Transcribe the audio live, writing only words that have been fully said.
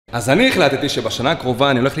אז אני החלטתי שבשנה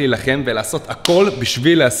הקרובה אני הולך להילחם ולעשות הכל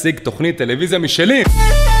בשביל להשיג תוכנית טלוויזיה משלי.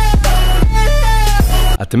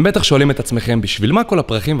 אתם בטח שואלים את עצמכם, בשביל מה כל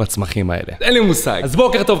הפרחים והצמחים האלה? אין לי מושג. אז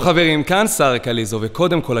בוקר טוב חברים, כאן שר קליזו,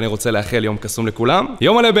 וקודם כל אני רוצה לאחל יום קסום לכולם.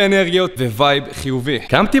 יום מלא באנרגיות ווייב חיובי.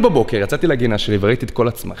 קמתי בבוקר, יצאתי לגינה שלי וראיתי את כל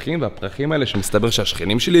הצמחים והפרחים האלה שמסתבר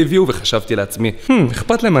שהשכנים שלי הביאו, וחשבתי לעצמי,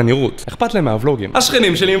 אכפת להם מהנראות, אכפת להם מהוולוגים.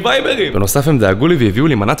 השכנים שלי עם וייברים. בנוסף הם דאגו לי והביאו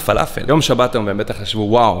לי מנת פלאפל. יום שבת היום והם בטח חשבו,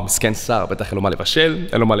 וואו, מסכן שר, בטח אין לו מה לבשל,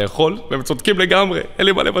 אין לו מה לאכול, והם צודקים לגמרי. אין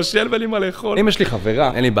לי מה לבשל ואין לי מה לאכול. אם יש לי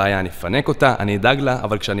חברה, אין לי בעיה, אני אפנק אותה, אני אדאג לה,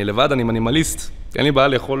 אבל כשאני לבד אני מינימליסט, אין לי בעיה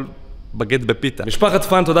לאכול בגט בפיתה. משפחת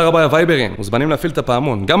פאן, תודה רבה הווייברים, מוזמנים להפעיל את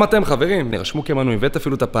הפעמון. גם אתם חברים, נרשמו כמנוי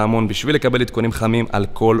ותפעילו את הפעמון בשביל לקבל עדכונים חמים על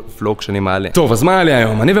כל פלוג שאני מעלה. טוב, אז מה היה לי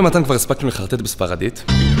היום? אני ומתן כבר הספקנו לחרטט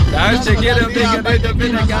בספרדית.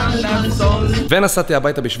 ונסעתי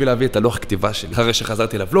הביתה בשביל להביא את הלוח כתיבה שלי. אחרי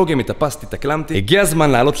שחזרתי לבלוגים, התאפסתי, תקלמתי. הגיע הזמן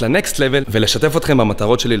לעלות לנקסט לבל ולשתף אתכם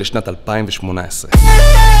במטרות שלי לשנת 2018.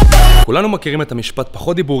 כולנו מכירים את המשפט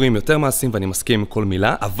פחות דיבורים, יותר מעשים, ואני מסכים עם כל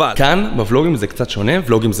מילה, אבל כאן בוולוגים זה קצת שונה,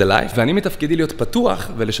 ולוגים זה לייב, ואני מתפקידי להיות פתוח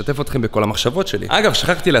ולשתף אתכם בכל המחשבות שלי. אגב,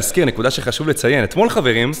 שכחתי להזכיר נקודה שחשוב לציין. אתמול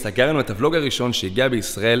חברים, סגרנו את הוולוג הראשון שהגיע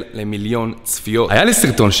בישראל למיליון צפיות. היה לי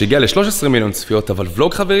סרטון שהגיע ל-13 מיליון צפיות, אבל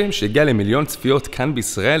וולוג חברים שהגיע למיליון צפיות כאן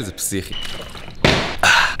בישראל זה פסיכי.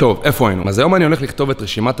 טוב, איפה היינו? אז היום אני הולך לכתוב את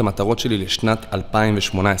רשימת המטרות שלי לשנת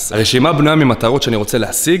 2018. הרשימה בנויה ממטרות שאני רוצה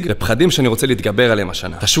להשיג ופחדים שאני רוצה להתגבר עליהם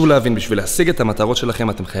השנה. חשוב להבין, בשביל להשיג את המטרות שלכם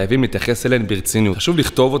אתם חייבים להתייחס אליהן ברצינות. חשוב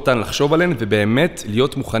לכתוב אותן, לחשוב עליהן ובאמת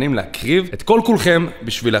להיות מוכנים להקריב את כל כולכם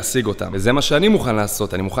בשביל להשיג אותן. וזה מה שאני מוכן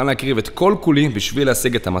לעשות. אני מוכן להקריב את כל כולי בשביל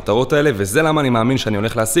להשיג את המטרות האלה, וזה למה אני מאמין שאני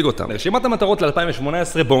הולך להשיג אותן. רשימת המטרות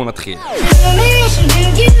ל-2018, בואו נתחיל.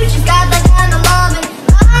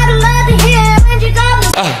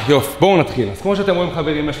 יופ, בואו נתחיל. אז כמו שאתם רואים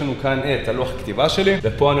חברים, יש לנו כאן את הלוח הכתיבה שלי,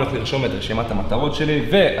 ופה אני הולך לרשום את רשימת המטרות שלי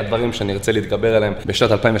והדברים שאני ארצה להתגבר עליהם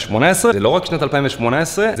בשנת 2018. זה לא רק שנת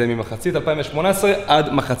 2018, זה ממחצית 2018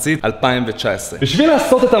 עד מחצית 2019. בשביל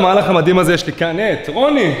לעשות את המהלך המדהים הזה יש לי כאן את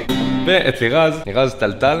רוני ואת לירז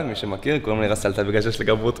טלטל, מי שמכיר, קוראים לי לירז טלטל בגלל שיש לי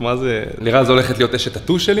גבות, מה זה? לירז הולכת להיות אשת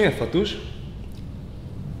הטוש שלי, איפה הטוש?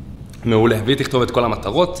 מעולה, והיא תכתוב את כל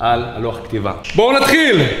המטרות על הלוח הכתיבה. בואו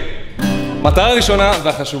נתחיל! מטרה ראשונה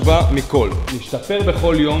והחשובה מכל, להשתפר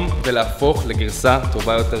בכל יום ולהפוך לגרסה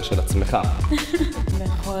טובה יותר של עצמך.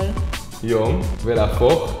 בכל יום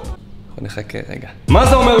ולהפוך... נחכה רגע. מה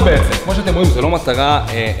זה אומר בעצם? כמו שאתם רואים, זה לא מטרה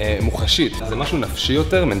מוחשית. זה משהו נפשי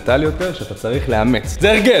יותר, מנטלי יותר, שאתה צריך לאמץ.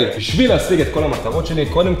 זה הרגל. בשביל להשיג את כל המטרות שלי,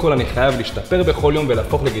 קודם כל אני חייב להשתפר בכל יום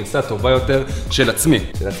ולהפוך לגרסה טובה יותר של עצמי.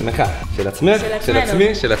 של עצמך. של עצמך, של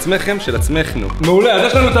עצמי, של עצמכם, של עצמכנו. מעולה, אז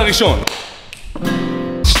יש לנו את הראשון.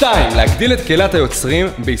 2. להגדיל את קהילת היוצרים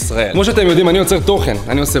בישראל. כמו שאתם יודעים, אני יוצר תוכן,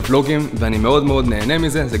 אני עושה ולוגים, ואני מאוד מאוד נהנה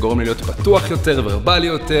מזה. זה גורם לי להיות פתוח יותר, ורבלי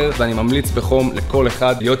יותר, ואני ממליץ בחום לכל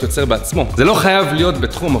אחד להיות יוצר בעצמו. זה לא חייב להיות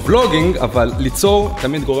בתחום הוולוגינג, אבל ליצור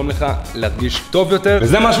תמיד גורם לך להרגיש טוב יותר,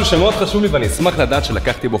 וזה משהו שמאוד חשוב לי, ואני אשמח לדעת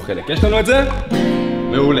שלקחתי בו חלק. יש לנו את זה?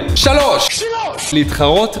 מעולה. 3.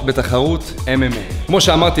 להתחרות בתחרות MMA. כמו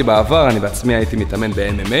שאמרתי בעבר, אני בעצמי הייתי מתאמן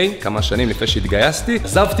ב-MMA כמה שנים לפני שהתגייסתי.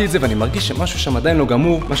 עזבתי את זה ואני מרגיש שמשהו שם עדיין לא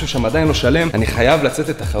גמור, משהו שם עדיין לא שלם. אני חייב לצאת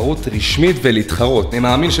לתחרות רשמית ולהתחרות. אני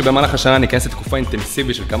מאמין שבמהלך השנה אני אכנס לתקופה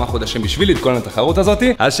אינטנסיבית של כמה חודשים בשביל להתכונן לתחרות הזאת.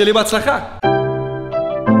 אז שלי בהצלחה.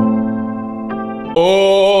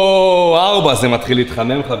 4, זה מתחיל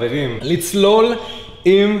להתחמם חברים. לצלול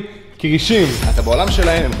עם קרישים. אתה בעולם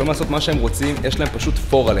שלהם, הם יכולים לעשות מה שהם רוצים, יש להם פשוט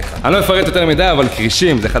פור עליך. אני לא אפרט יותר מדי, אבל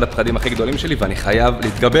קרישים זה אחד הפחדים הכי גדולים שלי ואני חייב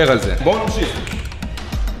להתגבר על זה. בואו נמשיך.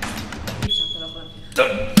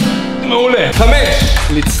 מעולה. 5.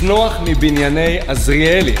 לצנוח מבנייני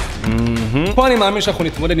עזריאלי. פה אני מאמין שאנחנו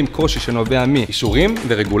נתמודד עם קושי שנובע מאישורים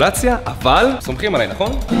ורגולציה, אבל סומכים עליי,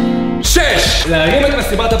 נכון? 6. להרים את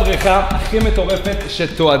מסיבת הבריכה הכי מטורפת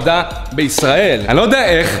שתועדה בישראל. אני לא יודע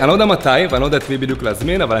איך, אני לא יודע מתי, ואני לא יודע את מי בדיוק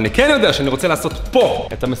להזמין, אבל אני כן יודע שאני רוצה לעשות פה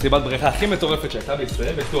את המסיבת בריכה הכי מטורפת שהייתה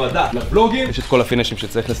בישראל, ותועדה לבלוגים. יש את כל הפינישים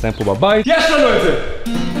שצריך לסיים פה בבית. יש לנו את זה!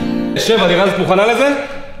 7, לירז, את מוכנה לזה?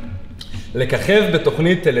 לככב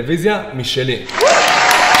בתוכנית טלוויזיה משלי.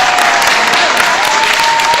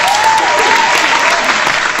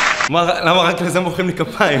 למה רק לזה מוחאים לי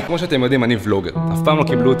כפיים? כמו שאתם יודעים, אני ולוגר. אף פעם לא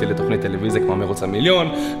קיבלו אותי לתוכנית טלוויזיה כמו מרוץ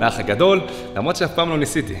המיליון, לאח הגדול, למרות שאף פעם לא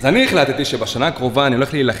ניסיתי. אז אני החלטתי שבשנה הקרובה אני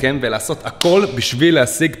הולך להילחם ולעשות הכל בשביל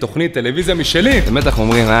להשיג תוכנית טלוויזיה משלי. אתם בטח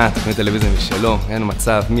אומרים, תוכנית טלוויזיה משלו, אין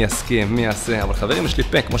מצב, מי יסכים, מי יעשה. אבל חברים, יש לי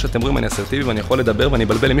פה, כמו שאתם רואים, אני אסרטיבי ואני יכול לדבר ואני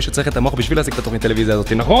אבלבל למי שצריך את המוח בשביל להשיג את התוכנית טלוויזיה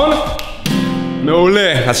הזאת, נכון?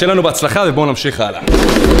 מעולה. אז שיהיה לנו בהצלחה ובואו נמשיך הלאה.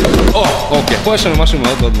 אוקיי, פה יש לנו משהו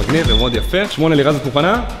מאוד מאוד מגניב ומאוד יפה. 8, לירז, את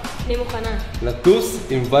מוכנה? אני מוכנה. לטוס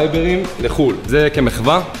עם וייברים לחול. זה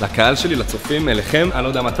כמחווה, לקהל שלי, לצופים, אליכם. אני לא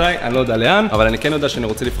יודע מתי, אני לא יודע לאן, אבל אני כן יודע שאני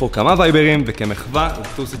רוצה לבחור כמה וייברים, וכמחווה,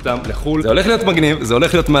 לטוס איתם לחול. זה הולך להיות מגניב, זה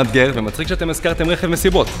הולך להיות מאתגר, ומצחיק שאתם הזכרתם רכב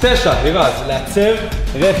מסיבות. 9, הירז, לעצב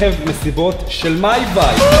רכב מסיבות של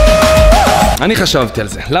MYVIBE. אני חשבתי על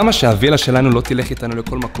זה. למה שהווילה שלנו לא תלך איתנו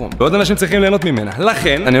לכל מקום? ועוד אנשים צריכים ליהנות ממנה.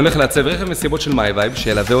 לכן, אני הולך לעצב רכב מסיבות של MYVIBE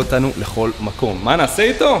שילווה אותנו לכל מקום. מה נעשה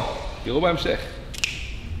איתו? תראו בהמשך.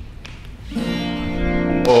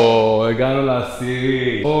 הגענו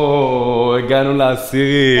לעשירי. הגענו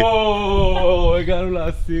לעשירי. הגענו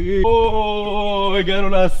לעשירי. הגענו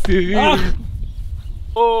לעשירי.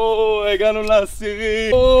 הגענו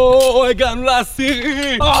לעשירי. הגענו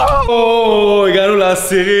לעשירי. הגענו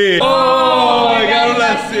לעשירי. הגענו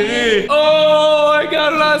לעשירי.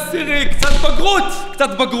 הגענו לעשירי. קצת בגרות. קצת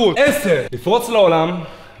בגרות. 10. לפרוץ לעולם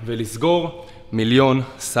ולסגור 1,000,000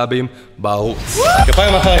 סאבים בערוץ.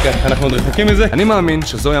 כפיים אחר כך, אנחנו עוד רחוקים מזה. אני מאמין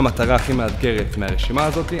שזוהי המטרה הכי מאתגרת מהרשימה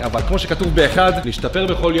הזאת, אבל כמו שכתוב באחד, להשתפר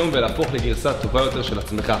בכל יום ולהפוך לגרסה טובה יותר של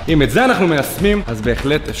עצמך. אם את זה אנחנו מיישמים, אז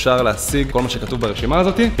בהחלט אפשר להשיג כל מה שכתוב ברשימה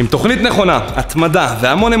הזאת. עם תוכנית נכונה, התמדה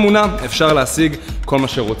והמון אמונה, אפשר להשיג כל מה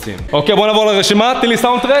שרוצים. אוקיי, בואו נעבור לרשימה, תני לי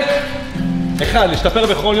סאונד טרק. 1. להשתפר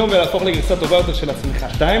בכל יום ולהפוך לגרסה טובה יותר של עצמך.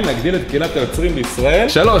 2. להגדיל את קהילת היוצרים בישראל.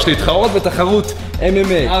 3. להתחרות בתחרות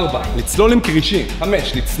MMA. 4. לצלול עם קרישים.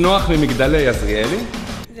 5. לצנוח ממגדלי עזריאלי.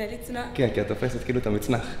 זה לצנוח? כן, כי את תופסת כאילו את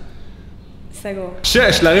המצנח. סגור.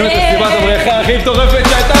 6. להרים את מסיבת הבריכה הכי מטורפת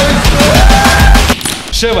שהייתה בישראל.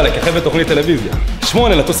 7. לככב בתוכנית טלוויזיה.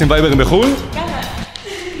 8. לטוס עם וייברים בחו"ל.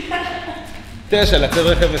 9. לעצב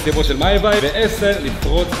רכב מסיבות של MYVIBE. ו10.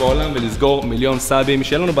 לפרוץ בעולם ולסגור 1,000,000 סאבים.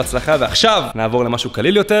 שיהיה לנו בהצלחה, ועכשיו נעבור למשהו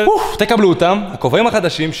קליל יותר. תקבלו אותם, הכובעים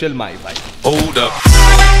החדשים של MYVIBE. Hold up.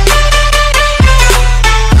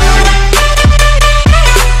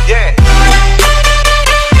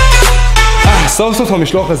 סוף סוף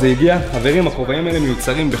המשלוח הזה הגיע. חברים, הכובעים האלה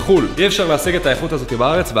מיוצרים בחול. אי אפשר להשיג את האיכות הזאת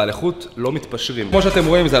בארץ, ועל איכות לא מתפשרים. כמו שאתם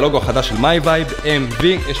רואים, זה הלוגו החדש של MYVIBE, MV,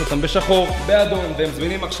 יש אותם בשחור, באדום, והם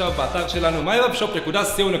זמינים עכשיו באתר שלנו,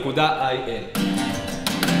 MYVIBE.co.il.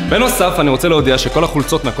 בנוסף, אני רוצה להודיע שכל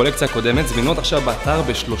החולצות מהקולקציה הקודמת זמינות עכשיו באתר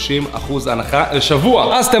ב-30% הנחה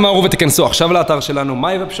לשבוע. אז תמהרו ותיכנסו עכשיו לאתר שלנו,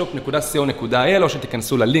 MYVIBE.co.il, או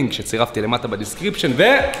שתיכנסו ללינק שצירפתי למטה בדיסקריפשן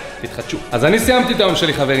ותתחדשו. אז אני סיימתי את היום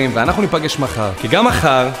שלי, חברים, ואנחנו ניפגש מחר, כי גם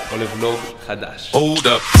מחר עולה ולוג חדש. Hold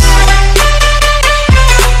up.